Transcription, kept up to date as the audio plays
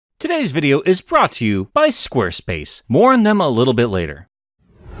Today's video is brought to you by Squarespace. More on them a little bit later.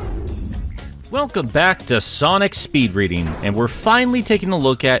 Welcome back to Sonic Speed Reading, and we're finally taking a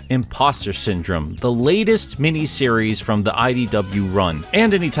look at Imposter Syndrome, the latest mini-series from the IDW run.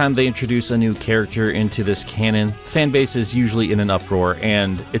 And anytime they introduce a new character into this canon, fanbase is usually in an uproar,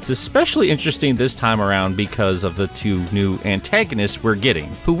 and it's especially interesting this time around because of the two new antagonists we're getting,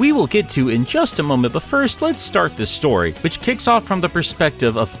 who we will get to in just a moment. But first, let's start this story, which kicks off from the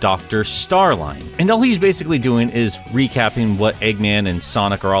perspective of Dr. Starline. And all he's basically doing is recapping what Eggman and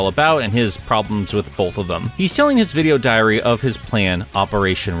Sonic are all about and his problems with both of them. He's telling his video diary of his plan,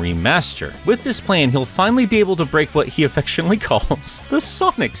 Operation Remaster. With this plan, he'll finally be able to break what he affectionately calls the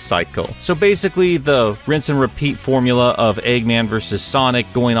Sonic cycle. So basically, the rinse and repeat formula of Eggman versus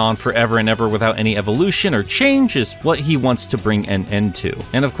Sonic going on forever and ever without any evolution or change is what he wants to bring an end to.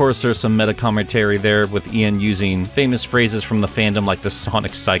 And of course, there's some meta commentary there with Ian using famous phrases from the fandom like the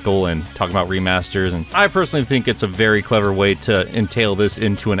Sonic cycle and talking about remasters. And I personally think it's a very clever way to entail this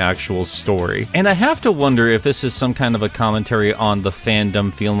into an actual story. And I have to wonder if this is some kind of a commentary on the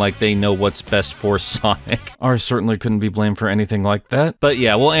fandom feeling like they know what's best for Sonic. I certainly couldn't be blamed for anything like that. But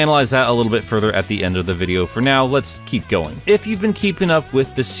yeah, we'll analyze that a little bit further at the end of the video. For now, let's keep going. If you've been keeping up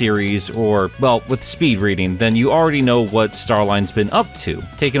with the series, or, well, with speed reading, then you already know what Starline's been up to.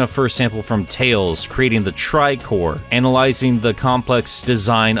 Taking a first sample from Tails, creating the Tri-Core, analyzing the complex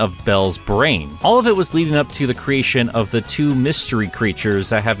design of Belle's brain. All of it was leading up to the creation of the two mystery creatures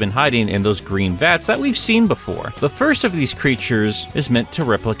that have been hiding in those green vats that we've seen before. The first of these creatures is meant to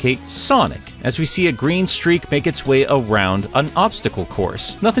replicate Sonic, as we see a green streak make its way around an obstacle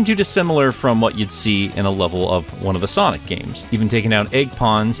course. Nothing too dissimilar from what you'd see in a level of one of the Sonic games, even taking out Egg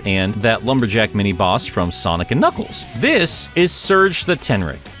Pawns and that lumberjack mini-boss from Sonic and Knuckles. This is Surge the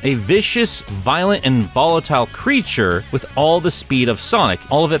Tenric, a vicious, violent, and volatile creature with all the speed of Sonic,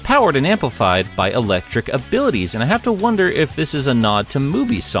 all of it powered and amplified by electric abilities, and I have to wonder if this is a nod to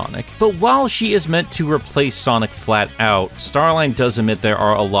movie Sonic. But while she is meant to replace Sonic flat out, Starline does admit there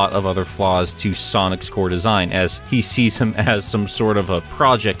are a lot of other flaws to Sonic's core design, as he sees him as some sort of a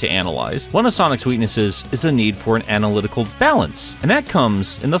project to analyze. One of Sonic's weaknesses is the need for an analytical balance, and that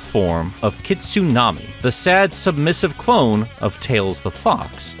comes in the form of Kitsunami, the sad, submissive clone of Tails the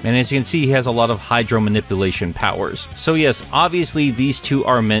Fox. And as you can see, he has a lot of hydro manipulation powers. So yes, obviously these two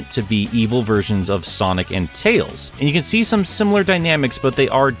are meant to be evil versions of Sonic and Tails. And you can see some similar dynamics, but they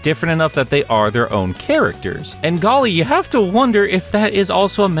are different enough that they are their own characters. And golly, you have to wonder if that is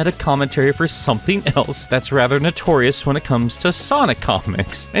also a meta commentary for something else that's rather notorious when it comes to Sonic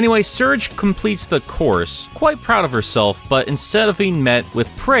comics. Anyway, Surge completes the course, quite proud of herself, but instead of being met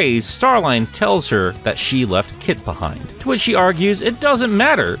with praise, Starline tells her that she left Kit behind. To which she argues it doesn't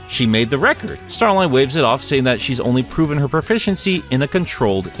matter, she made the record. Starline waves it off, saying that she's only proven her proficiency in a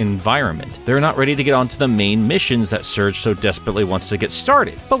controlled environment. They're not ready to get on to the main missions that Surge so desperately wants to get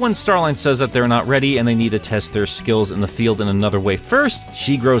started. But when Starline says that they're not ready and they need to test their skills in the field in another way first,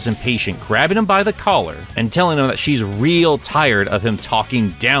 she grows impatient, grabbing him by the collar and telling him that she's real tired of him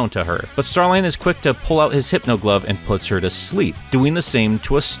talking down to her. But Starline is quick to pull out his hypno glove and puts her to sleep, doing the same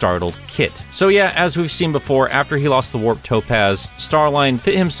to a startled Kit. So yeah, as we've seen before, after he lost the Warp Topaz, Starline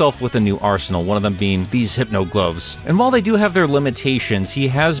fit himself with a new arsenal, one of them being these hypno gloves. And while they do have their limitations, he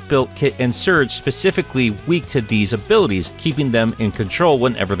has built Kit and Surge specifically weak to these abilities, keeping them in control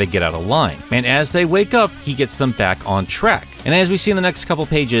whenever they get out of line. And as they wake up, he gets them back on track. And as we see in the next couple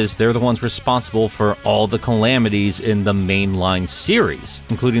pages, they're the ones responsible for all the calamities in the mainline series,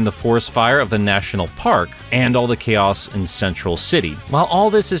 including the forest fire of the National Park and all the chaos in Central City. While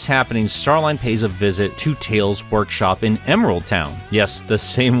all this is happening, Starline pays a visit to Tails' workshop in Emerald Town. Yes, the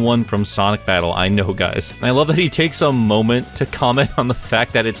same one from Sonic Battle, I know, guys. And I love that he takes a moment to comment on the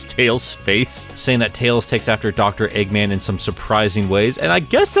fact that it's Tails' face, saying that Tails takes after Dr. Eggman in some surprising ways, and I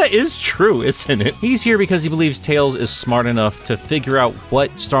guess that is true, isn't it? He's here because he believes Tails is smart enough to figure out what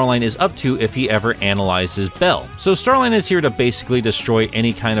Starline is up to if he ever analyzes Belle. So Starline is here to basically destroy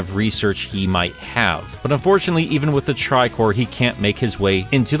any kind of research he might have. But unfortunately, even with the Tri-Core, he can't make his way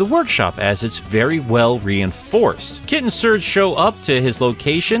into the workshop as it's very well reinforced. Kit and Surge show up to his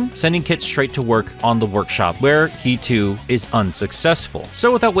location, sending Kit straight to work on the workshop, where he too is unsuccessful.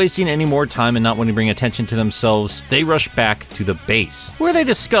 So without wasting any more time and not wanting to bring attention to themselves, they rush back to the base, where they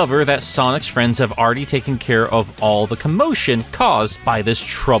discover that Sonic's friends have already taken care of all the commotion pollution caused by this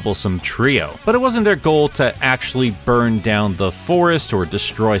troublesome trio. But it wasn't their goal to actually burn down the forest or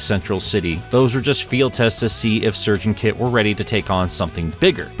destroy Central City. Those were just field tests to see if Surge and Kit were ready to take on something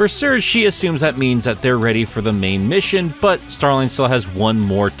bigger. For Surge, she assumes that means that they're ready for the main mission, but Starline still has one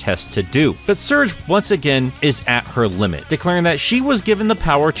more test to do. But Surge, once again, is at her limit, declaring that she was given the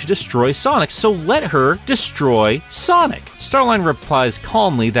power to destroy Sonic, so let her destroy Sonic. Starline replies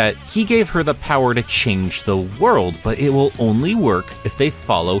calmly that he gave her the power to change the world, but it will only work if they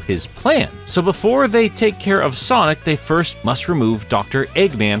follow his plan. So before they take care of Sonic, they first must remove Dr.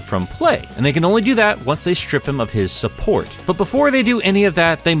 Eggman from play, and they can only do that once they strip him of his support. But before they do any of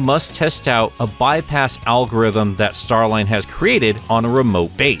that, they must test out a bypass algorithm that Starline has created on a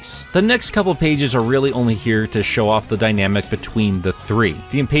remote base. The next couple pages are really only here to show off the dynamic between the three.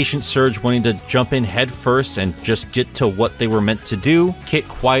 The impatient Surge wanting to jump in head first and just get to what they were meant to do, Kit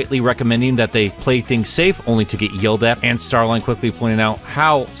quietly recommending that they play things safe only to get yelled at, and Starline quickly pointing out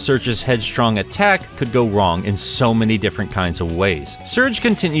how Surge's headstrong attack could go wrong in so many different kinds of ways. Surge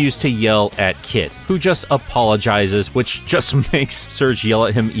continues to yell at Kit, who just apologizes, which just makes Surge yell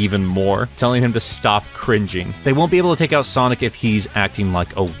at him even more, telling him to stop cringing. They won't be able to take out Sonic if he's acting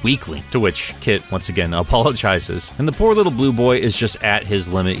like a weakling, to which Kit once again apologizes. And the poor little blue boy is just at his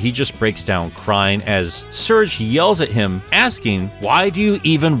limit. He just breaks down crying as Surge yells at him, asking, "Why do you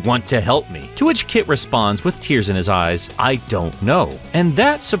even want to help me?" To which Kit responds with tears in his eyes, "I don't know." And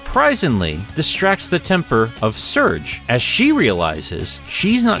that surprisingly distracts the temper of Surge, as she realizes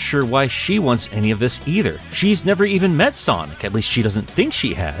she's not sure why she wants any of this either. She's never even met Sonic, at least she doesn't think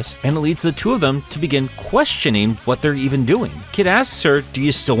she has, and it leads the two of them to begin questioning what they're even doing. Kit asks her, "Do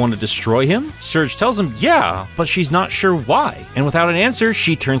you still want to destroy him?" Surge tells him, "Yeah," but she's not sure why. And without an answer,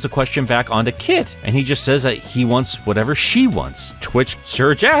 she turns the question back onto Kit, and he just says that he wants whatever she wants. To which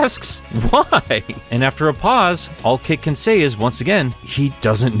Surge asks, "Why?" And after a pause, all Kit can say is, once again, he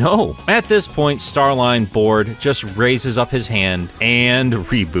doesn't know. At this point, Starline, bored, just raises up his hand and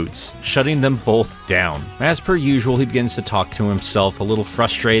reboots, shutting them both down. As per usual, he begins to talk to himself, a little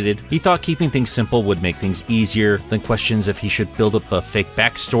frustrated. He thought keeping things simple would make things easier, then questions if he should build up a fake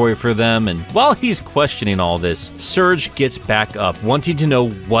backstory for them, and while he's questioning all this, Surge gets back up, wanting to know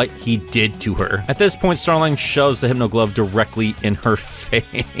what he did to her. At this point, Starline shoves the Hypno-Glove directly in her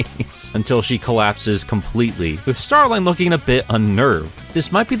face until she collapses completely, with Starline looking a bit unnerved.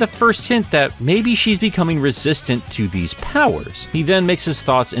 This might be the first hint that maybe she's becoming resistant to these powers. He then makes his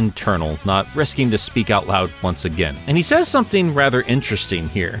thoughts internal, not risking to speak out loud once again. And he says something rather interesting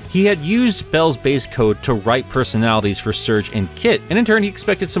here. He had used Bell's base code to write personalities for Surge and Kit, and in turn he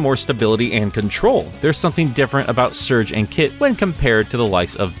expected some more stability and control. There's something different about Surge and Kit when compared to the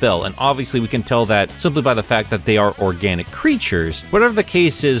likes of Bell, and obviously we can tell that simply by the fact that they are organic creatures. Whatever the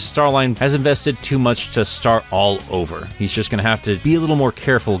case is, Starline has invested too much to start all over. He's just gonna have to be a little more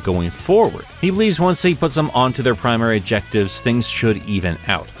careful going forward. He believes once he puts them onto their primary objectives, things should even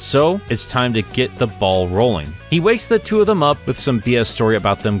out. So it's time to get the ball rolling. He wakes the two of them up with some BS story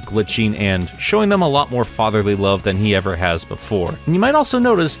about them glitching and showing them a lot more fatherly love than he ever has before. And you might also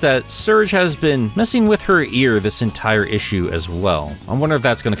notice that Surge has been messing with her ear this entire issue as well. I wonder if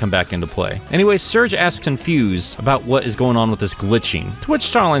that's going to come back into play. Anyway, Surge asks confused about what is going on with this glitching, to which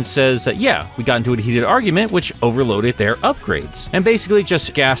Starline says that yeah, we got into a heated argument which overloaded their upgrades, and basically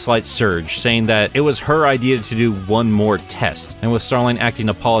just gaslights Surge, saying that it was her idea to do one more test. And with Starline acting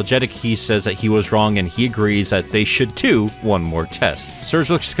apologetic, he says that he was wrong and he agrees that they should do one more test.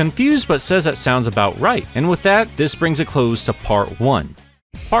 Surge looks confused but says that sounds about right. And with that, this brings a close to part 1.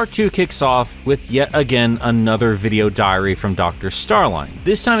 Part 2 kicks off with yet again another video diary from Dr. Starline,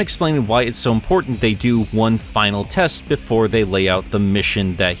 this time explaining why it's so important they do one final test before they lay out the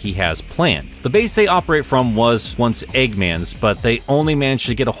mission that he has planned. The base they operate from was once Eggman's, but they only managed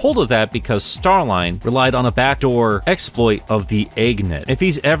to get a hold of that because Starline relied on a backdoor exploit of the Eggnet. If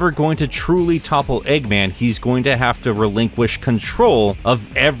he's ever going to truly topple Eggman, he's going to have to relinquish control of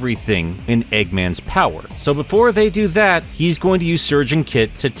everything in Eggman's power. So before they do that, he's going to use Surge and Kit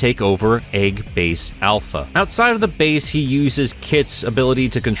to take over Egg Base Alpha. Outside of the base, he uses Kit's ability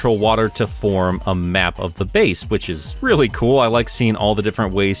to control water to form a map of the base, which is really cool. I like seeing all the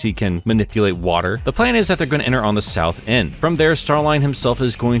different ways he can manipulate water. The plan is that they're going to enter on the south end. From there, Starline himself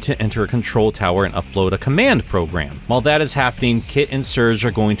is going to enter a control tower and upload a command program. While that is happening, Kit and Surge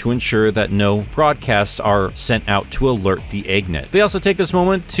are going to ensure that no broadcasts are sent out to alert the Eggnet. They also take this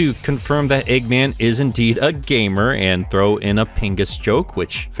moment to confirm that Eggman is indeed a gamer and throw in a Pingus joke, book,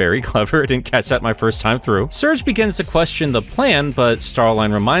 which very clever. I didn't catch that my first time through. Surge begins to question the plan, but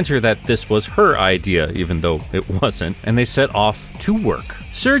Starline reminds her that this was her idea, even though it wasn't, and they set off to work.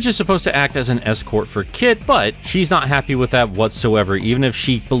 Surge is supposed to act as an escort for Kit, but she's not happy with that whatsoever, even if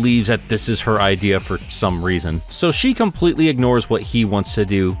she believes that this is her idea for some reason. So she completely ignores what he wants to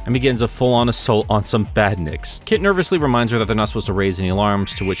do and begins a full-on assault on some badniks. Kit nervously reminds her that they're not supposed to raise any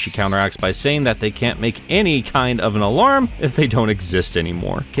alarms, to which she counteracts by saying that they can't make any kind of an alarm if they don't exist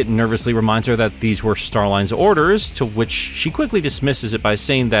anymore. Kit nervously reminds her that these were Starline's orders, to which she quickly dismisses it by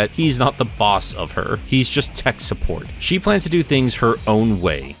saying that he's not the boss of her, he's just tech support. She plans to do things her own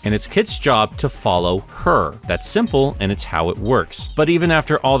way, and it's Kit's job to follow her. That's simple, and it's how it works. But even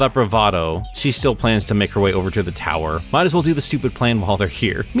after all that bravado, she still plans to make her way over to the tower. Might as well do the stupid plan while they're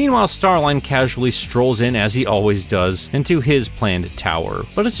here. Meanwhile, Starline casually strolls in, as he always does, into his planned tower,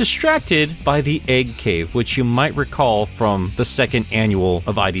 but is distracted by the egg cave, which you might recall from the second annual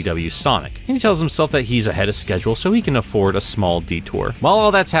of IDW Sonic. And he tells himself that he's ahead of schedule, so he can afford a small detour. While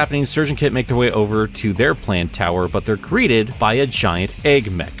all that's happening, Surge and Kit make their way over to their planned tower, but they're greeted by a giant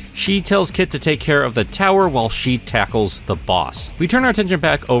egg mech. She tells Kit to take care of the tower while she tackles the boss. We turn our attention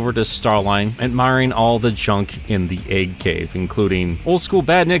back over to Starline, admiring all the junk in the egg cave, including old school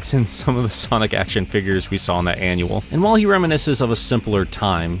badniks and some of the Sonic action figures we saw in that annual. And while he reminisces of a simpler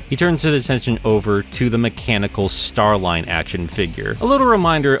time, he turns his attention over to the mechanical Starline action figure. A little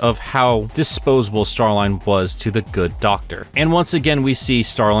reminder of how disposable Starline was to the good doctor. And once again, we see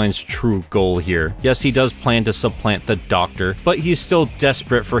Starline's true goal here. Yes, he does plan to supplant the doctor, but he's still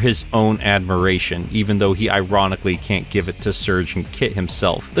desperate for his own admiration, even though he ironically can't give it to Surge and Kit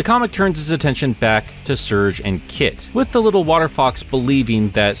himself. The comic turns his attention back to Surge and Kit, with the little water fox believing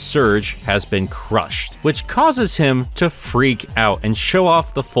that Surge has been crushed, which causes him to freak out and show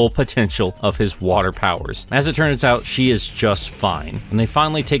off the full potential of his water powers. As it turns out, she is just fine, and they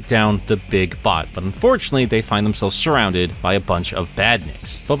finally take down the big bot, but unfortunately they find themselves surrounded by a bunch of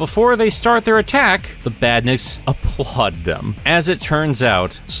badniks. But before they start their attack, the badniks applaud them. As it turns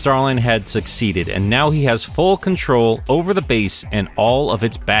out, Starline had succeeded, and now he has full control over the base and all of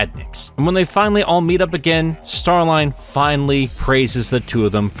its badniks. And when they finally all meet up again, Starline finally praises the two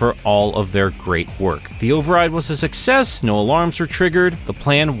of them for all of their great work. The override was a success, no alarms were triggered, the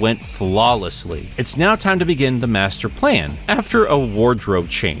plan went flawlessly. It's now time to begin the master plan, after a wardrobe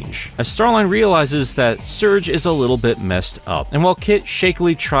change, as Starline realizes that Surge is a little bit messed up. And while Kit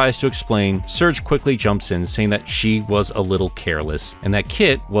shakily tries to explain, Surge quickly jumps in, saying that she was a little careless, and that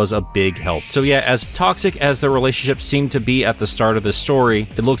Kit was a big help. So yeah, as toxic as their relationship seemed to be at the start of the story,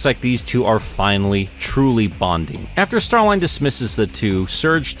 it looks like these two are finally truly bonding. After Starline dismisses the two,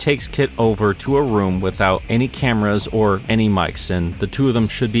 Surge takes Kit over to a room without any cameras or any mics, and the two of them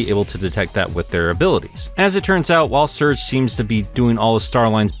should be able to detect that with their abilities. As it turns out, while Surge seems to be doing all of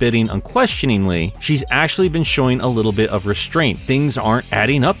Starline's bidding unquestioningly, she's actually been showing a little bit of restraint. Things aren't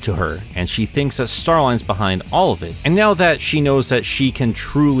adding up to her, and she thinks that Starline's behind all of it. And now that she knows that she can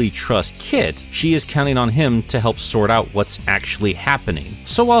truly trust Kit, she is counting on him to help sort out what's actually happening.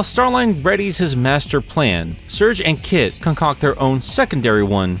 So while Starline readies his master plan, Surge and Kit concoct their own secondary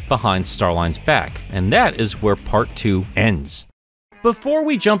one behind Starline's back. And that is where part 2 ends. Before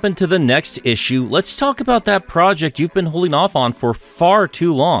we jump into the next issue, let's talk about that project you've been holding off on for far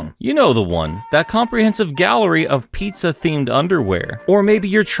too long. You know the one, that comprehensive gallery of pizza-themed underwear. Or maybe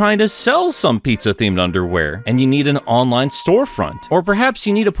you're trying to sell some pizza-themed underwear, and you need an online storefront. Or perhaps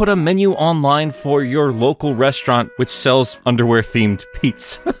you need to put a menu online for your local restaurant which sells underwear-themed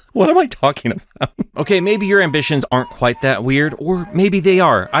pizza. What am I talking about? Okay, maybe your ambitions aren't quite that weird, or maybe they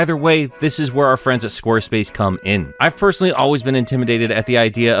are. Either way, this is where our friends at Squarespace come in. I've personally always been intimidated at the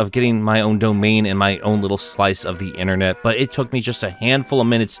idea of getting my own domain and my own little slice of the internet, but it took me just a handful of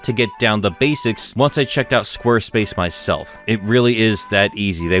minutes to get down the basics once I checked out Squarespace myself. It really is that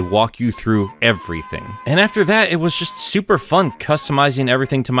easy. They walk you through everything. And after that, it was just super fun customizing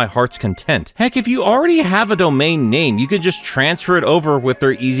everything to my heart's content. Heck, if you already have a domain name, you could just transfer it over with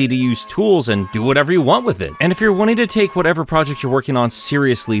their easy to use tools and do whatever you want with it. And if you're wanting to take whatever project you're working on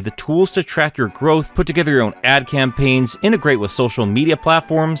seriously, the tools to track your growth, put together your own ad campaigns, integrate with social media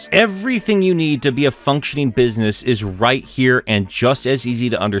platforms, everything you need to be a functioning business is right here and just as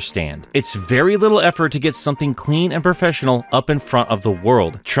easy to understand. It's very little effort to get something clean and professional up in front of the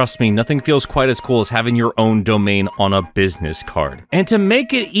world. Trust me, nothing feels quite as cool as having your own domain on a business card. And to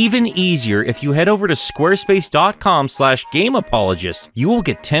make it even easier, if you head over to squarespace.com/gameapologist, you will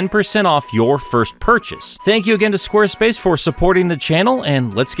get 10% off your first purchase. Thank you again to Squarespace for supporting the channel,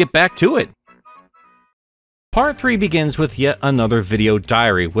 and let's get back to it. Part 3 begins with yet another video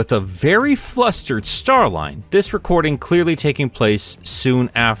diary with a very flustered Starline. This recording clearly taking place soon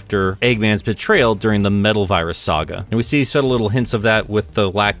after Eggman's betrayal during the Metal Virus saga. And we see subtle little hints of that with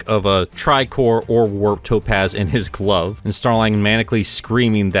the lack of a tricore or warp topaz in his glove, and Starline manically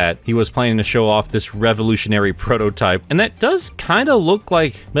screaming that he was planning to show off this revolutionary prototype. And that does kind of look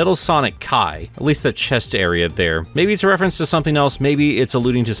like Metal Sonic Kai, at least the chest area there. Maybe it's a reference to something else, maybe it's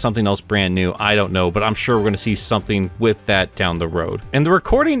alluding to something else brand new, I don't know, but I'm sure we're going to see something with that down the road. And the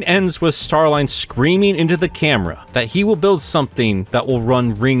recording ends with Starline screaming into the camera that he will build something that will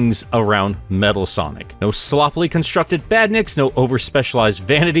run rings around Metal Sonic. No sloppily constructed badniks, no over-specialized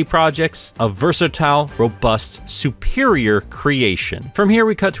vanity projects, a versatile, robust, superior creation. From here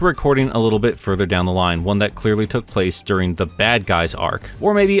we cut to a recording a little bit further down the line, one that clearly took place during the Bad Guys arc,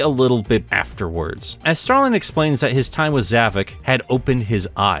 or maybe a little bit afterwards. As Starline explains that his time with Zavok had opened his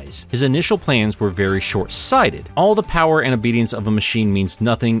eyes. His initial plans were very short-sighted. All the power and obedience of a machine means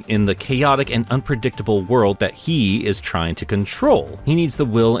nothing in the chaotic and unpredictable world that he is trying to control. He needs the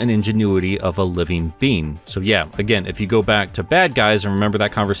will and ingenuity of a living being. So yeah, again, if you go back to Bad Guys and remember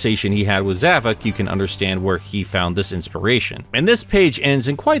that conversation he had with Zavok, you can understand where he found this inspiration. And this page ends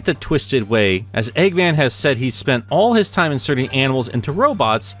in quite the twisted way, as Eggman has said he spent all his time inserting animals into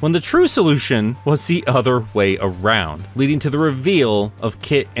robots when the true solution was the other way around, leading to the reveal of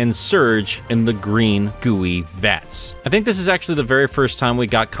Kit and Surge in the green gooey vats. I think this is actually the very first time we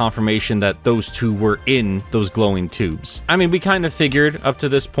got confirmation that those two were in those glowing tubes. I mean, we kind of figured up to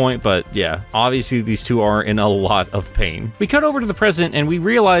this point, but yeah, obviously these two are in a lot of pain. We cut over to the present and we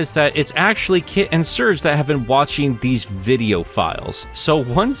realize that it's actually Kit and Surge that have been watching these video files. So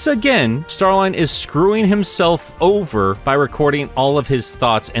once again, Starline is screwing himself over by recording all of his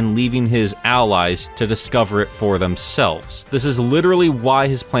thoughts and leaving his allies to discover it for themselves. This is literally why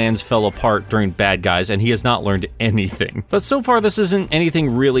his plans fell apart during Bad Guys, and he has not learned anything. But so far, this isn't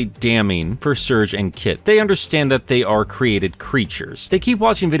anything really damning for Surge and Kit. They understand that they are created creatures. They keep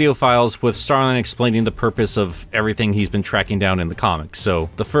watching video files with Starline explaining the purpose of everything he's been tracking down in the comics. So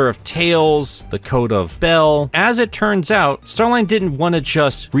the fur of Tails, the coat of Bell. As it turns out, Starline didn't want to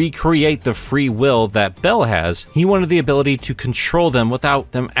just recreate the free will that Bell has. He wanted the ability to control them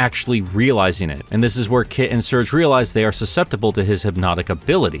without them actually realizing it. And this is where Kit and Surge realize they are susceptible to his hypnotic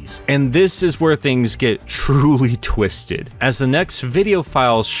abilities. And this is where things get truly twisted, as the next video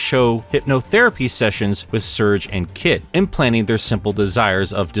files show hypnotherapy sessions with Surge and Kit, implanting their simple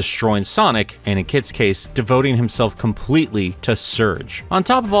desires of destroying Sonic, and in Kit's case, devoting himself completely to Surge. On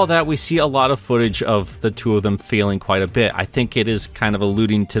top of all that, we see a lot of footage of the two of them failing quite a bit. I think it is kind of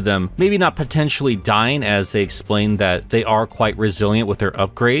alluding to them maybe not potentially dying, as they explain that they are quite resilient with their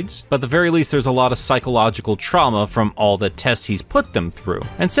upgrades, but at the very least there's a lot of psychological trauma from all the tests he's put them through.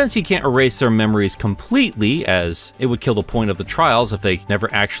 And since he can't erase their memories completely, as it would kill the point of the trials if they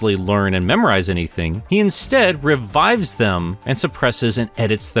never actually learn and memorize anything, he instead revives them and suppresses and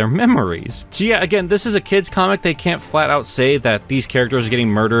edits their memories. So yeah, again, this is a kid's comic. They can't flat out say that these characters are getting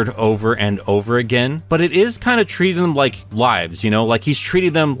murdered over and over again, but it is kind of treating them like lives, you know, like he's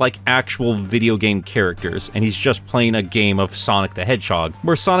treating them like actual video game characters, and he's just playing a game of Sonic the Hedgehog,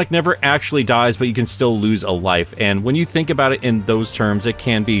 where Sonic never actually dies, but you can still lose a life. And when you think about it in those terms, it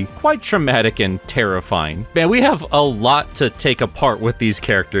can be quite traumatic and terrifying. Man, we have a lot to take apart with these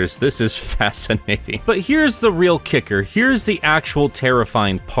characters. This is fascinating. But here's the real kicker. Here's the actual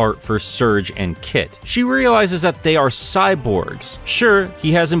terrifying part for Surge and Kit. She realizes that they are cyborgs. Sure,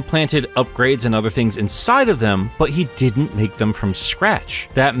 he has implanted upgrades and other things inside of them, but he didn't make them from scratch.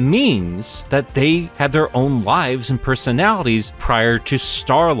 That means that they had their own lives and personalities prior to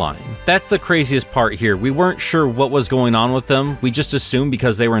Starline. That's the craziest part here. We weren't sure what was going on with them. We just assumed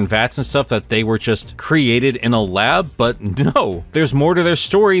because they were in vats and stuff that they were just created in a lab, but no, there's more to their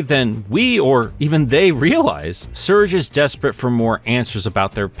story than we or even they realize. Surge is desperate for more answers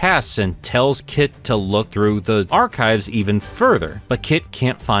about their pasts and tells Kit to look through the archives even further, but Kit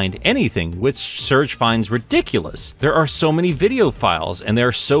can't find anything, which Surge finds ridiculous. There are so many video files and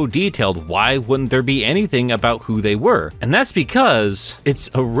they're so detailed, why wouldn't there be anything about who they were? And that's because it's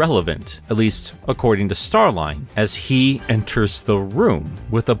irrelevant, at least according to Starline, as he enters the room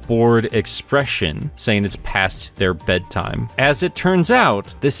with a bored expression, saying it's past their bedtime. As it turns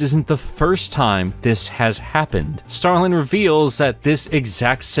out, this isn't the first time this has happened. Starline reveals that this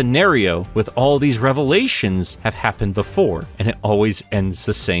exact scenario with all these revelations have happened before, and it always ends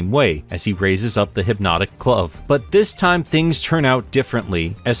the same way, as he raises up the hypnotic glove. But this time things turn out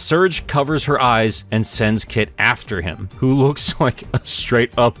differently, as Surge covers her eyes and sends Kit after him, who looks like a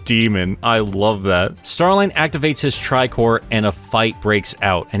straight up demon. I love that. Starline activates his tricore and a fight breaks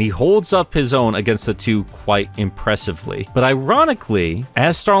out, and he holds up his own against the two quite impressively. But ironically,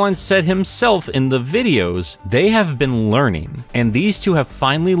 as Starline said himself in the videos, they have been learning, and these two have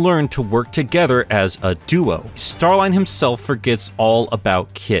finally learned to work together as a duo. Starline himself forgets all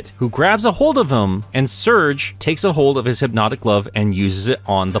about Kit, who grabs a hold of him, and Surge takes a hold of his hypnotic glove and uses it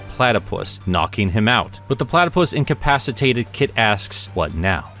on the platypus, knocking him out. With the platypus incapacitated, Kit asks, "What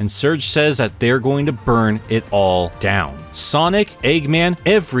now?" And Surge says that they're going to burn it all down. Sonic, Eggman,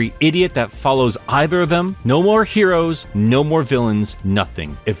 every idiot that follows either of them, no more heroes, no more villains,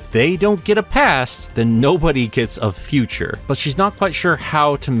 nothing. If they don't get a past, then nobody gets a future. But she's not quite sure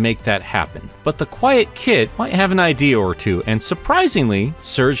how to make that happen. But the quiet Kit might have an idea or two, and surprisingly,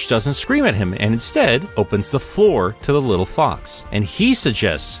 Surge doesn't scream at him and instead opens the floor to the little fox. And he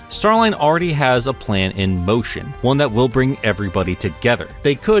suggests Starline already has a plan in motion, one that will bring everybody together.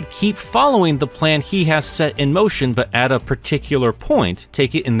 They could keep following the plan he has set in motion, but at a particular point,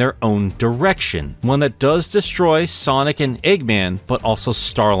 take it in their own direction. One that does destroy Sonic and Eggman, but also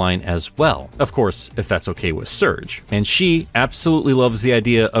Starline as well. Of course, if that's okay with Surge. And she absolutely loves the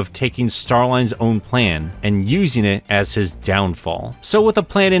idea of taking Starline's own plan and using it as his downfall. So with a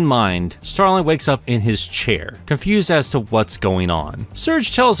plan in mind, Starline wakes up in his chair, confused as to what's going on.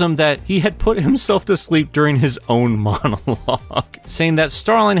 Surge tells him that he had put himself to sleep during his own monologue, saying that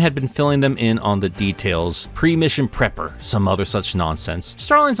Starline had been filling them in on the details, pre-mission prepper, some other such nonsense.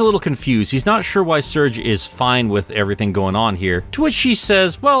 Starline's a little confused. He's not sure why Surge is fine with everything going on here, to which she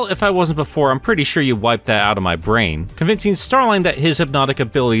says, "Well, if I wasn't before, I'm pretty sure you wiped that out of my brain," convincing Starline that his hypnotic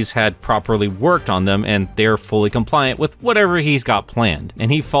abilities had properly worked on them and they're fully compliant with whatever he's got planned,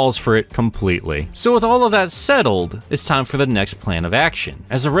 and he falls for it completely. So with all of that settled, it's time for the next plan of action.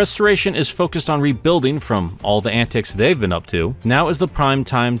 As the restoration is focused on rebuilding from all the antics they've been up to, now is the prime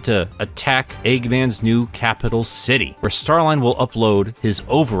time to attack Eggman's new capital city, where Starline will upload his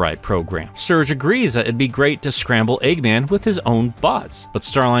override program. Surge agrees that it'd be great to scramble Eggman with his own bots, but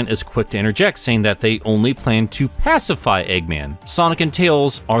Starline is quick to interject, saying that they only plan to pacify Eggman. Sonic and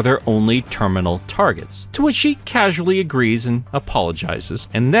Tails are their only terminal targets, to which she casually agrees and apologizes.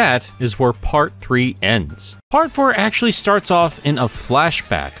 And that is where Part 3 ends. Part 4 actually starts off in a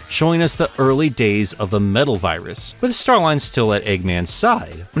flashback, showing us the early days of the metal virus, with Starline still at Eggman's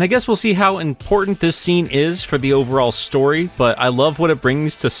side. And I guess we'll see how important this scene is for the overall story, but I love what it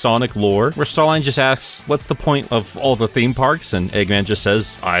brings to Sonic lore, where Starline just asks, "What's the point of all the theme parks?" And Eggman just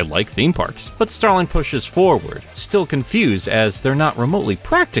says, "I like theme parks." But Starline pushes forward, still confused as they're not remotely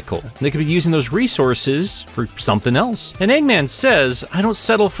practical. They could be using those resources for something else. And Eggman says, "I don't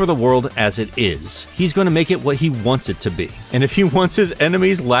settle for the world as it is. He's going to make it what he wants it to be. And if he wants his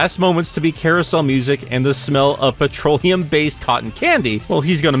enemies' last moments to be carousel music and the smell of petroleum-based cotton candy, well,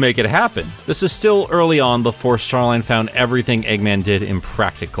 he's gonna make it happen." This is still early on before Starline found everything Eggman did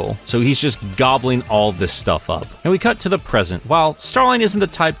impractical, so he's just gobbling all this stuff up. And we cut to the present. While Starline isn't the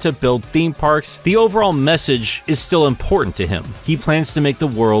type to build theme parks, the overall message is still important to him. He plans to make the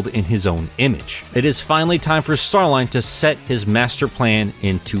world in his own image. It is finally time for Starline to set his master plan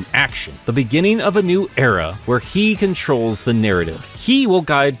into action. The beginning of a new era where he controls the narrative. He will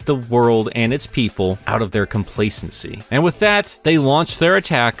guide the world and its people out of their complacency. And with that, they launch their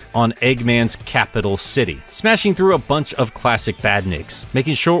attack on Eggman's capital city, smashing through a bunch of classic badniks,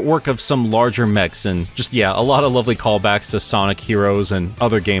 making short work of some larger mechs, and just, yeah, a lot of lovely callbacks to Sonic Heroes and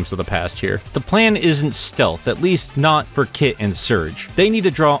other games of the past here. The plan isn't stealth, at least not for Kit and Surge. They need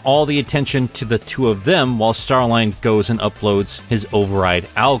to draw all the attention to the two of them while Starline goes and uploads his override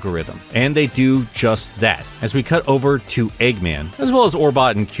algorithm. And they do just that, as we cut over to Eggman, as well as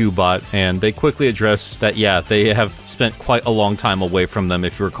Orbot and Cubot, and they quickly address that, yeah, they have spent quite a long time away from them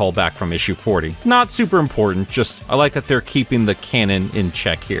if you recall back from issue 40. Not super important, just I like that they're keeping the canon in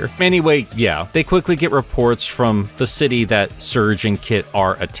check here. Anyway, yeah, they quickly get reports from the city that Surge and Kit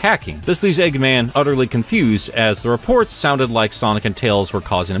are attacking. This leaves Eggman utterly confused, as the reports sounded like Sonic and Tails were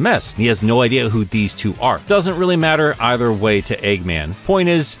causing a mess. He has no idea who these two are. Doesn't really matter either way to Eggman. Point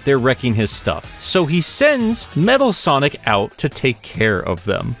is, they're wrecking his stuff. So he sends Metal Sonic out to take care of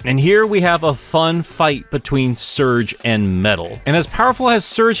them. And here we have a fun fight between Surge and Metal. And as powerful as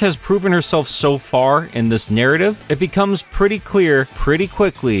Surge has proven herself so far in this narrative, it becomes pretty clear pretty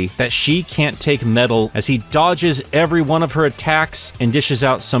quickly that she can't take Metal, as he dodges every one of her attacks and dishes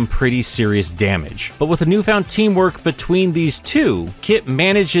out some pretty serious damage. But with the newfound teamwork between these two, Kit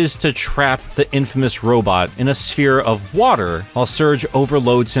manages to trap the infamous robot in a sphere of water, while Surge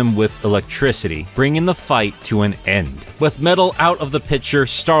overloads him with electricity, bringing the fight to an end. With Metal out of the picture,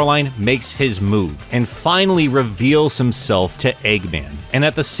 Starline makes his move and finally reveals himself to Eggman, and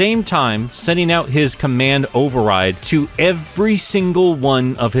at the same time sending out his command override override to every single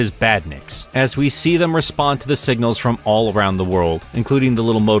one of his badniks, as we see them respond to the signals from all around the world, including the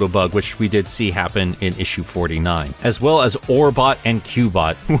little Motobug, which we did see happen in issue 49, as well as Orbot and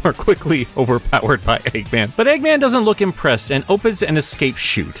Cubot, who are quickly overpowered by Eggman. But Eggman doesn't look impressed and opens an escape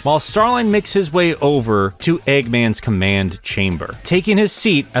chute, while Starline makes his way over to Eggman's command chamber, taking his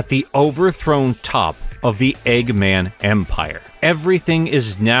seat at the overthrown top of the Eggman Empire. Everything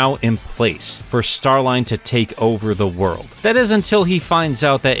is now in place for Starline to take over the world. That is until he finds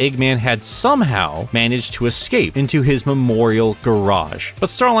out that Eggman had somehow managed to escape into his memorial garage. But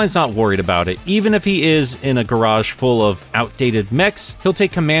Starline's not worried about it. Even if he is in a garage full of outdated mechs, he'll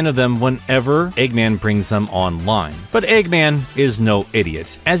take command of them whenever Eggman brings them online. But Eggman is no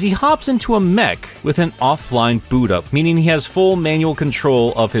idiot, as he hops into a mech with an offline boot up, meaning he has full manual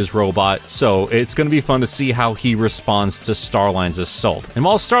control of his robot, so it's going to be fun to see how he responds to Starline's assault. And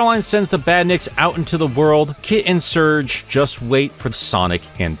while Starline sends the badniks out into the world, Kit and Surge just wait for Sonic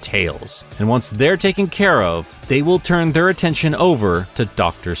and Tails. And once they're taken care of, they will turn their attention over to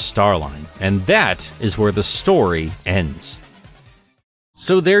Dr. Starline. And that is where the story ends.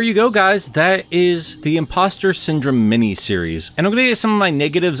 So there you go, guys. That is the Imposter Syndrome mini-series. And I'm going to get some of my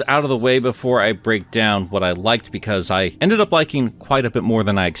negatives out of the way before I break down what I liked, because I ended up liking quite a bit more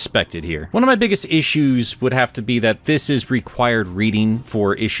than I expected here. One of my biggest issues would have to be that this is required reading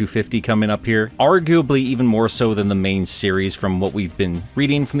for issue 50 coming up here. Arguably even more so than the main series from what we've been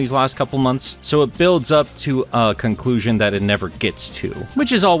reading from these last couple months. So it builds up to a conclusion that it never gets to,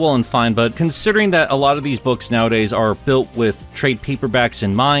 which is all well and fine, but considering that a lot of these books nowadays are built with trade paperbacks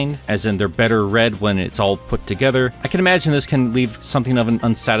in mind, as in they're better read when it's all put together, I can imagine this can leave something of an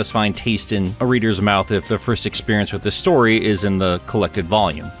unsatisfying taste in a reader's mouth if their first experience with the story is in the collected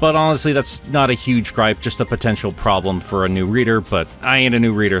volume. But honestly, that's not a huge gripe, just a potential problem for a new reader, but I ain't a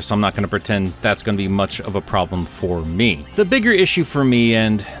new reader, so I'm not going to pretend that's going to be much of a problem for me. The bigger issue for me,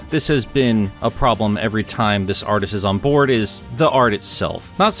 and this has been a problem every time this artist is on board, is the art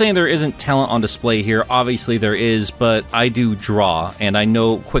itself. Not saying there isn't talent on display here, obviously there is, but I do draw, and I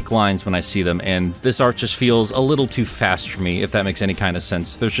know quick lines when I see them, and this art just feels a little too fast for me, if that makes any kind of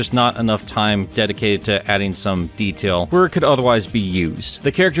sense. There's just not enough time dedicated to adding some detail where it could otherwise be used.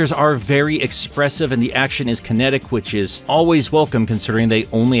 The characters are very expressive and the action is kinetic, which is always welcome considering they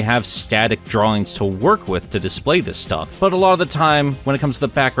only have static drawings to work with to display this stuff. But a lot of the time, when it comes to the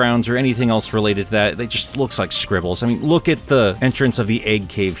backgrounds or anything else related to that, it just looks like scribbles. I mean, look at the entrance of the egg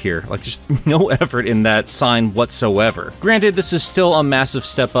cave here. Like, just no effort in that sign whatsoever. Granted, this is still a massive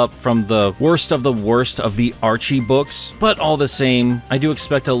step up from the worst of the Archie books, but all the same, I do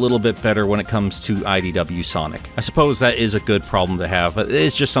expect a little bit better when it comes to IDW Sonic. I suppose that is a good problem to have, but it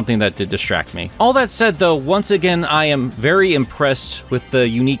is just something that did distract me. All that said though, once again, I am very impressed with the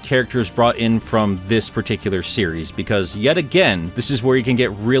unique characters brought in from this particular series, because yet again, this is where you can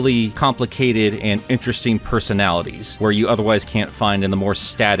get really complicated and interesting personalities, where you otherwise can't find in the more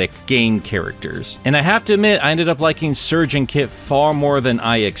static game characters. And I have to admit, I ended up liking Surge and Kit far more than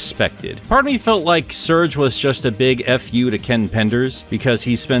I expected. Part of me felt like Surge was just a big FU to Ken Penders, because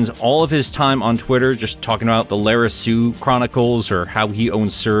he spends all of his time on Twitter just talking about the Lara Sue Chronicles, or how he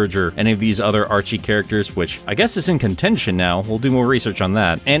owns Surge, or any of these other Archie characters, which I guess is in contention now. We'll do more research on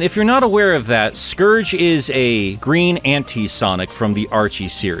that. And if you're not aware of that, Scourge is a green anti-Sonic from the Archie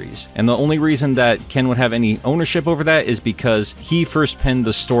series. And the only reason that Ken would have any ownership over that is because he first penned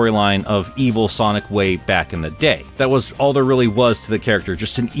the storyline of Evil Sonic way back in the day. That was all there really was to the character,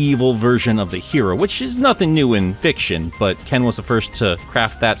 just an evil version of the hero, which is nothing new in fiction, but Ken was the first to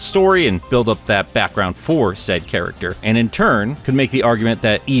craft that story and build up that background for said character, and in turn could make the argument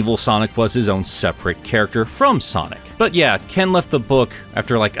that Evil Sonic was his own separate character from Sonic. But yeah, Ken left the book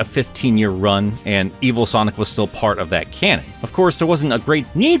after like a 15-year run, and Evil Sonic was still part of that canon. Of course, there wasn't a great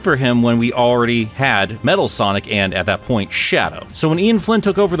need for him when we already had Metal Sonic and, at that point, Shadow. So when Ian Flynn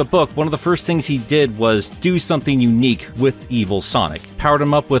took over the book, one of the first things he did was do something unique with Evil Sonic. Powered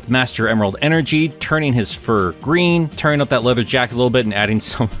him up with Master Emerald energy, turning his fur green, turning up that leather jacket a little bit and adding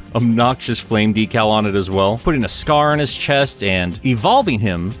some obnoxious flame decal on it as well, putting a scar on his chest, and evolving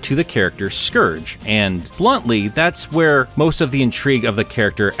him to the character Scourge. And bluntly, that's where most of the intrigue of the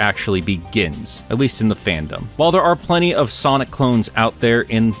character actually begins, at least in the fandom. While there are plenty of Sonic clones out there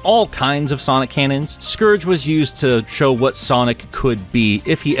in all kinds of Sonic canons, Scourge was used to show what Sonic could be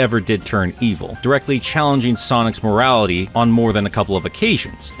if he ever did turn evil, directly challenging Sonic's morality on more than a couple of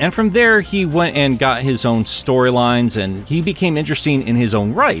occasions. And from there, he went and got his own storylines, and he became interesting in his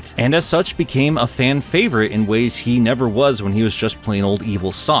own right, and as such became a fan favorite in ways he never was when he was just plain old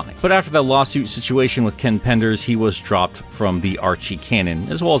evil Sonic. But after that lawsuit situation with Ken Penders, he was dropped from the Archie canon,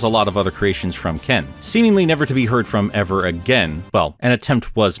 as well as a lot of other creations from Ken, seemingly never to be heard from ever again. Well, an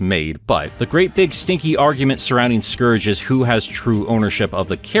attempt was made, but the great big stinky argument surrounding Scourge is who has true ownership of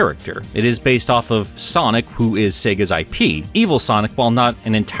the character. It is based off of Sonic, who is Sega's IP. Evil Sonic, while not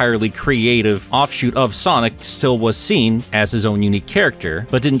an entirely creative offshoot of Sonic, still was seen as his own unique character,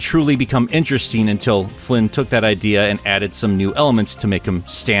 but didn't truly become interesting until Flynn took that idea and added some new elements to make him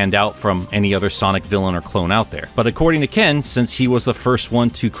stand out from any other Sonic villain or clone out there. But according to Ken, since he was the first one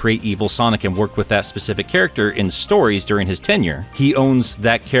to create Evil Sonic and worked with that specific character in stories during his tenure, he owns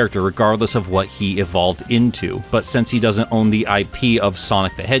that character regardless of what he evolved into. But since he doesn't own the IP of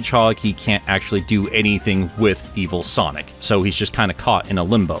Sonic the Hedgehog, he can't actually do anything with Evil Sonic. So he's just kind of caught in a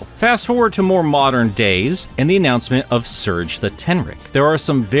limbo. Fast forward to more modern days and the announcement of Surge the Tenric. There are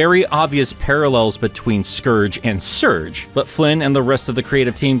some very obvious parallels between Scourge and Surge, but Flynn and the rest of the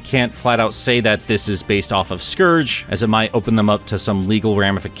creative team can't flat out say that this is based off of Scourge, as it might open them up to some legal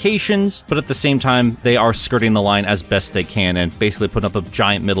ramifications, but at the same time, they are skirting the line as best they can and basically put up a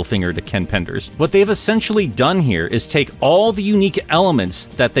giant middle finger to Ken Penders. What they've essentially done here is take all the unique elements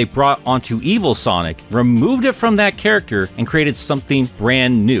that they brought onto Evil Sonic, removed it from that character, and created something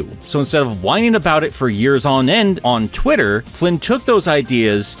brand new. So instead of whining about it for years on end on Twitter, Flynn took those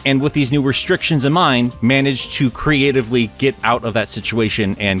ideas and with these new restrictions in mind, managed to creatively get out of that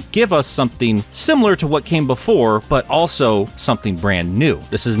situation and give us something similar to what came before, but also something brand new.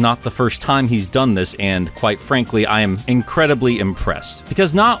 This is not the first time he's done this, and quite frankly, I am incredibly impressed.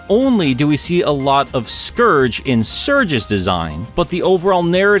 Because not only do we see a lot of Scourge in Surge's design, but the overall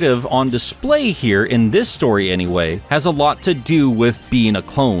narrative on display here, in this story anyway, has a lot to do with being a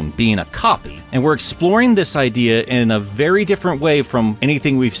clone, being a copy. And we're exploring this idea in a very different way from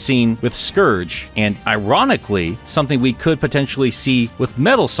anything we've seen with Scourge, and ironically, something we could potentially see with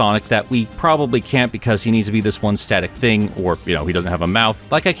Metal Sonic that we probably can't because he needs to be this one static thing, or, you know, he doesn't have a mouth.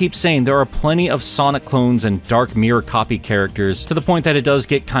 Like I keep saying, there are plenty of Sonic clones and Dark Mirror copy characters to the point that it does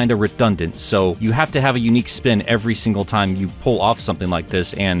get kind of redundant, so you have to have a unique spin every single time you pull off something like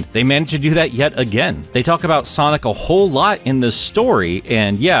this, and they managed to do that yet again. They talk about Sonic a whole lot in this story,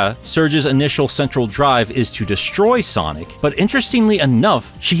 and yeah, Surge's initial central drive is to destroy Sonic, but interestingly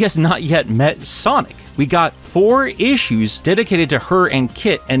enough, she has not yet met Sonic. We got 4 issues dedicated to her and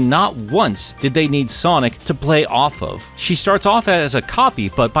Kit, and not once did they need Sonic to play off of. She starts off as a copy,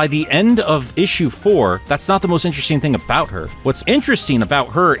 but by the end of issue 4, that's not the most interesting thing about her. What's interesting about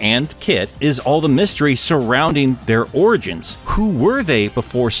her and Kit is all the mystery surrounding their origins. Who were they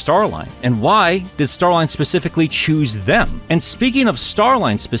before Starline? And why did Starline specifically choose them? And speaking of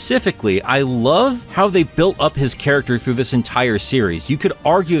Starline specifically, I love how they built up his character through this entire series. You could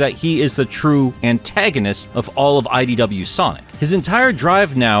argue that he is the true antagonist of all of IDW Sonic. His entire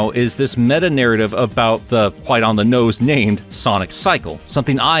drive now is this meta-narrative about the quite-on-the-nose named Sonic Cycle,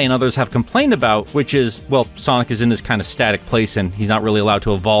 something I and others have complained about, which is, well, Sonic is in this kind of static place and he's not really allowed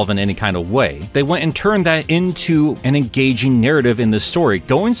to evolve in any kind of way. They went and turned that into an engaging narrative in this story,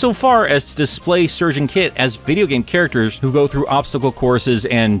 going so far as to display Surge and Kit as video game characters who go through obstacle courses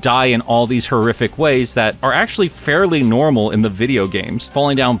and die in all these horrific ways that are actually fairly normal in the video games,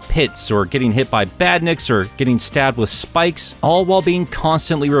 falling down pits or getting hit by badniks or getting stabbed with spikes, all while being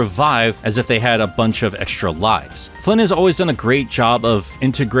constantly revived as if they had a bunch of extra lives. Flynn has always done a great job of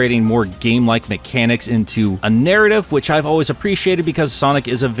integrating more game-like mechanics into a narrative, which I've always appreciated because Sonic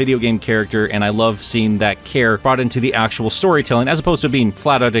is a video game character and I love seeing that care brought into the actual storytelling as opposed to being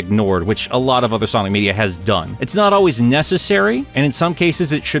flat-out ignored, which a lot of other Sonic media has done. It's not always necessary, and in some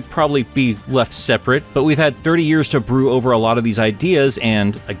cases it should probably be left separate, but we've had 30 years to brew over a lot of these ideas,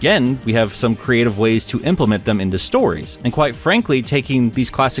 and again, we have some creative ways to implement them into stories. And quite frankly, taking these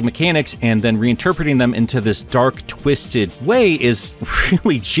classic mechanics and then reinterpreting them into this dark, twisted way is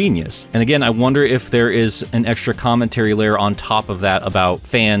really genius. And again, I wonder if there is an extra commentary layer on top of that about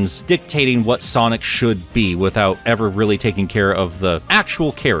fans dictating what Sonic should be without ever really taking care of the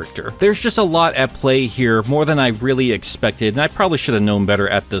actual character. There's just a lot at play here, more than I really expected, and I probably should have known better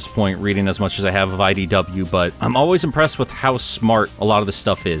at this point reading as much as I have of IDW, but I'm always impressed with how smart a lot of this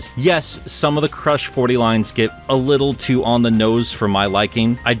stuff is. Yes, some of the Crush 40 lines get a little too on the nose for my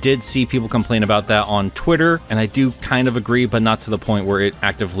liking. I did see people complain about that on Twitter, and I do kind of agree, but not to the point where it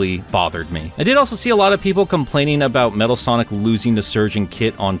actively bothered me. I did also see a lot of people complaining about Metal Sonic losing to Surge and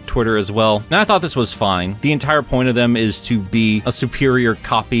Kit on Twitter as well, and I thought this was fine. The entire point of them is to be a superior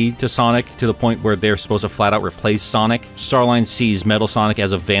copy to Sonic, to the point where they're supposed to flat out replace Sonic. Starline sees Metal Sonic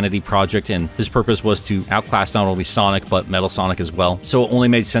as a vanity project, and his purpose was to outclass not only Sonic, but Metal Sonic as well. So it only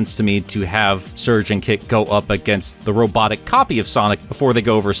made sense to me to have Surge and Kit go up against the robotic copy of Sonic before they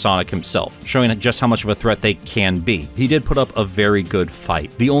go over Sonic himself, showing just how much of a threat they can can be. He did put up a very good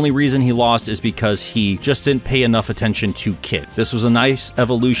fight. The only reason he lost is because he just didn't pay enough attention to Kit. This was a nice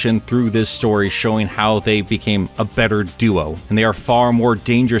evolution through this story, showing how they became a better duo, and they are far more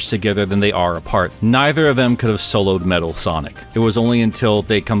dangerous together than they are apart. Neither of them could have soloed Metal Sonic. It was only until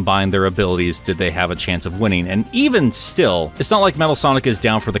they combined their abilities did they have a chance of winning, and even still, it's not like Metal Sonic is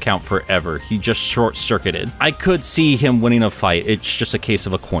down for the count forever. He just short-circuited. I could see him winning a fight. It's just a case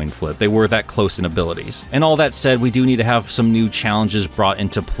of a coin flip. They were that close in abilities. And all that said, we do need to have some new challenges brought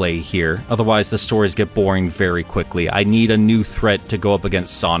into play here. Otherwise, the stories get boring very quickly. I need a new threat to go up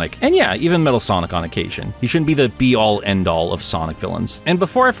against Sonic. And yeah, even Metal Sonic on occasion. He shouldn't be the be-all, end-all of Sonic villains. And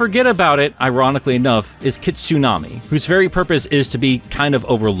before I forget about it, ironically enough, is Kitsunami, whose very purpose is to be kind of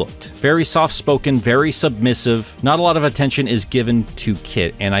overlooked. Very soft-spoken, very submissive. Not a lot of attention is given to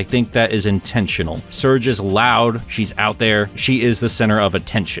Kit, and I think that is intentional. Surge is loud, she's out there, she is the center of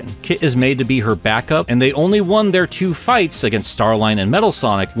attention. Kit is made to be her backup, and they only won their 2 fights against Starline and Metal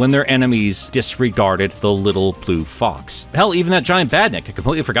Sonic when their enemies disregarded the little blue fox. Hell, even that giant badnik, I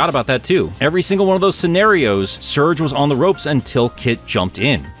completely forgot about that too. Every single one of those scenarios, Surge was on the ropes until Kit jumped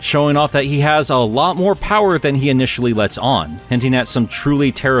in, showing off that he has a lot more power than he initially lets on, hinting at some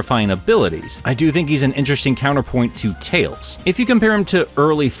truly terrifying abilities. I do think he's an interesting counterpoint to Tails. If you compare him to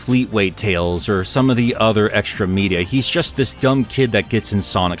early Fleetweight Tails or some of the other extra media, he's just this dumb kid that gets in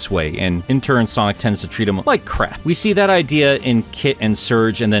Sonic's way, and in turn Sonic tends to treat him like crap. We see that idea in Kit and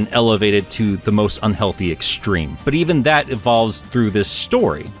Surge and then elevated to the most unhealthy extreme. But even that evolves through this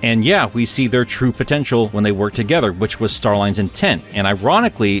story. And yeah, we see their true potential when they work together, which was Starline's intent. And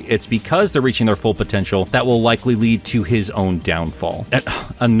ironically, it's because they're reaching their full potential that will likely lead to his own downfall. And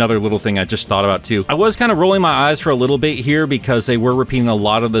another little thing I just thought about too. I was kind of rolling my eyes for a little bit here because they were repeating a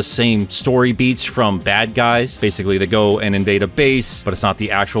lot of the same story beats from Bad Guys. Basically, they go and invade a base, but it's not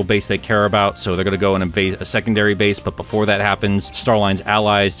the actual base they care about, so they're going to go and invade a secondary base. But before that happens, Starline's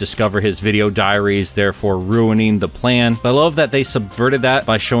allies discover his video diaries, therefore ruining the plan. But I love that they subverted that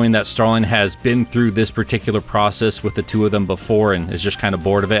by showing that Starline has been through this particular process with the 2 of them before and is just kind of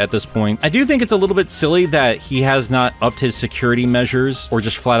bored of it at this point. I do think it's a little bit silly that he has not upped his security measures or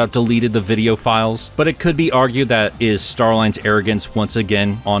just flat out deleted the video files, but it could be argued that is Starline's arrogance once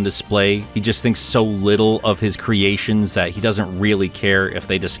again on display. He just thinks so little of his creations that he doesn't really care if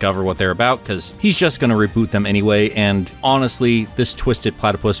they discover what they're about, because he's just going to reboot them anyway. And honestly, this twisted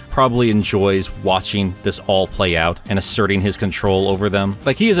platypus probably enjoys watching this all play out and asserting his control over them.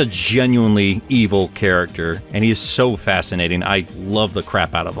 Like, he is a genuinely evil character, and he is so fascinating. I love the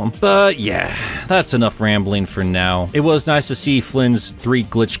crap out of him. But yeah, that's enough rambling for now. It was nice to see Flynn's 3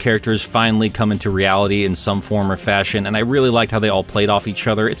 glitch characters finally come into reality in some form or fashion, and I really liked how they all played off each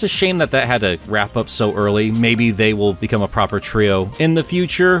other. It's a shame that that had to wrap up so early. Maybe they will become a proper trio in the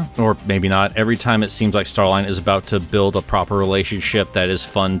future, or maybe not. Every time it seems like Starline is about to build a proper relationship that is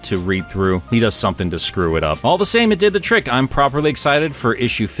fun to read through, he does something to screw it up. All the same, it did the trick. I'm properly excited for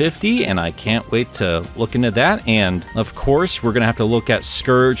issue 50, and I can't wait to look into that. And of course, we're gonna have to look at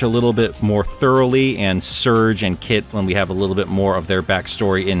Scourge a little bit more thoroughly, and Surge and Kit when we have a little bit more of their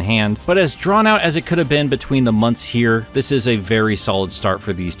backstory in hand. But as drawn out as it could have been between the months here, this is a very solid start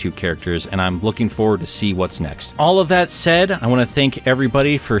for these 2 characters, and I'm looking forward to see what's next. All of that said, I want to thank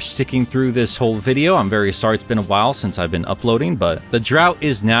everybody for sticking through this whole video. I'm very sorry it's been a while since I've been uploading, but the drought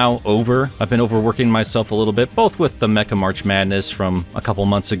is now over. I've been overworking myself a little bit, both with the Mecha March Madness from a couple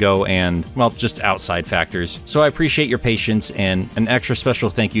months ago and, well, just outside factors. So I appreciate your patience, and an extra special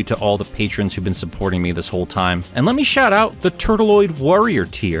thank you to all the patrons who've been supporting me this whole time. And let me shout out the Turtleoid Warrior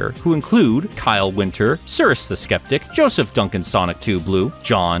tier, who include Kyle Winter, Cirrus the Skeptic, Joseph Duncan Sonic 2 Blue,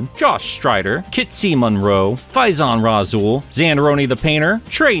 John, Josh Strider, Kitsy Monroe, Faison Razul, Xanderoni the Painter,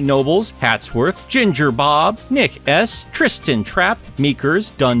 Trey Nobles, Hatsworth, Ginger Bob, Nick S, Tristan Trapp, Meekers,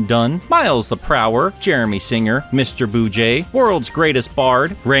 Dun Dun, Miles the Prower, Jeremy Singer, Mr. Boojay, World's Greatest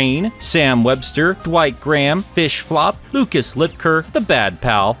Bard, Rain, Sam Webster, Dwight Graham, Fish Flop, Lucas Lipker, The Bad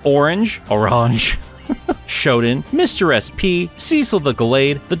Pal, Orange, Shoden, Mr. SP, Cecil the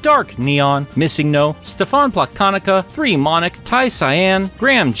Gallade, The Dark Neon, Missing No, Stefan Plakanica, 3 Monic, Ty Cyan,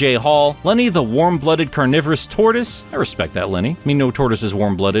 Graham J. Hall, Lenny the Warm-Blooded Carnivorous Tortoise. I respect that, Lenny. I mean, no tortoise is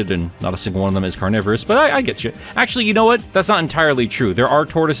warm-blooded, and not a single one of them is carnivorous, but I get you. Actually, you know what? That's not entirely true. There are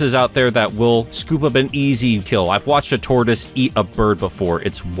tortoises out there that will scoop up an easy kill. I've watched a tortoise eat a bird before.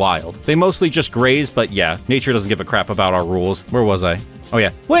 It's wild. They mostly just graze, but yeah, nature doesn't give a crap about our rules. Where was I? Oh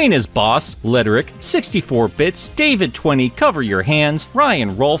yeah, Wayne is Boss, Lederick, 64 Bits, David 20, Cover Your Hands,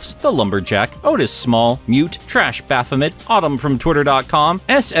 Ryan Rolfs, The Lumberjack, Otis Small, Mute, Trash Baphomet, Autumn from Twitter.com,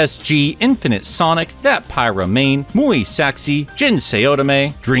 SSG, Infinite Sonic, That Pyra Main, Mui Saxi, Jin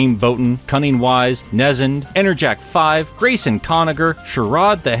Seotame, Dream Boatin, Cunning Wise, Nezend, Enerjack 5, Grayson Conager,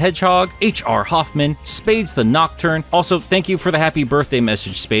 Sherrod the Hedgehog, HR Hoffman, Spades the Nocturne. Also, thank you for the happy birthday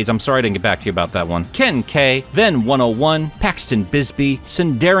message, Spades. I'm sorry I didn't get back to you about that one. Ken K, Then 101, Paxton Bisbee,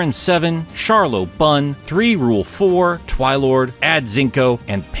 Sindarin 7, Charlo Bunn, 3 Rule 4, Twilord, Ad Zinko,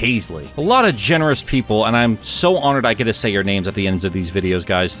 and Paisley. A lot of generous people, and I'm so honored I get to say your names at the ends of these videos,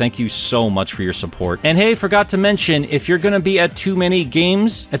 guys. Thank you so much for your support. And hey, forgot to mention, if you're gonna be at Too Many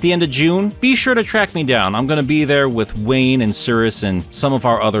Games at the end of June, be sure to track me down. I'm gonna be there with Wayne and Cirrus and some of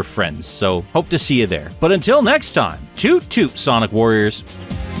our other friends, so hope to see you there. But until next time, toot toot, Sonic Warriors.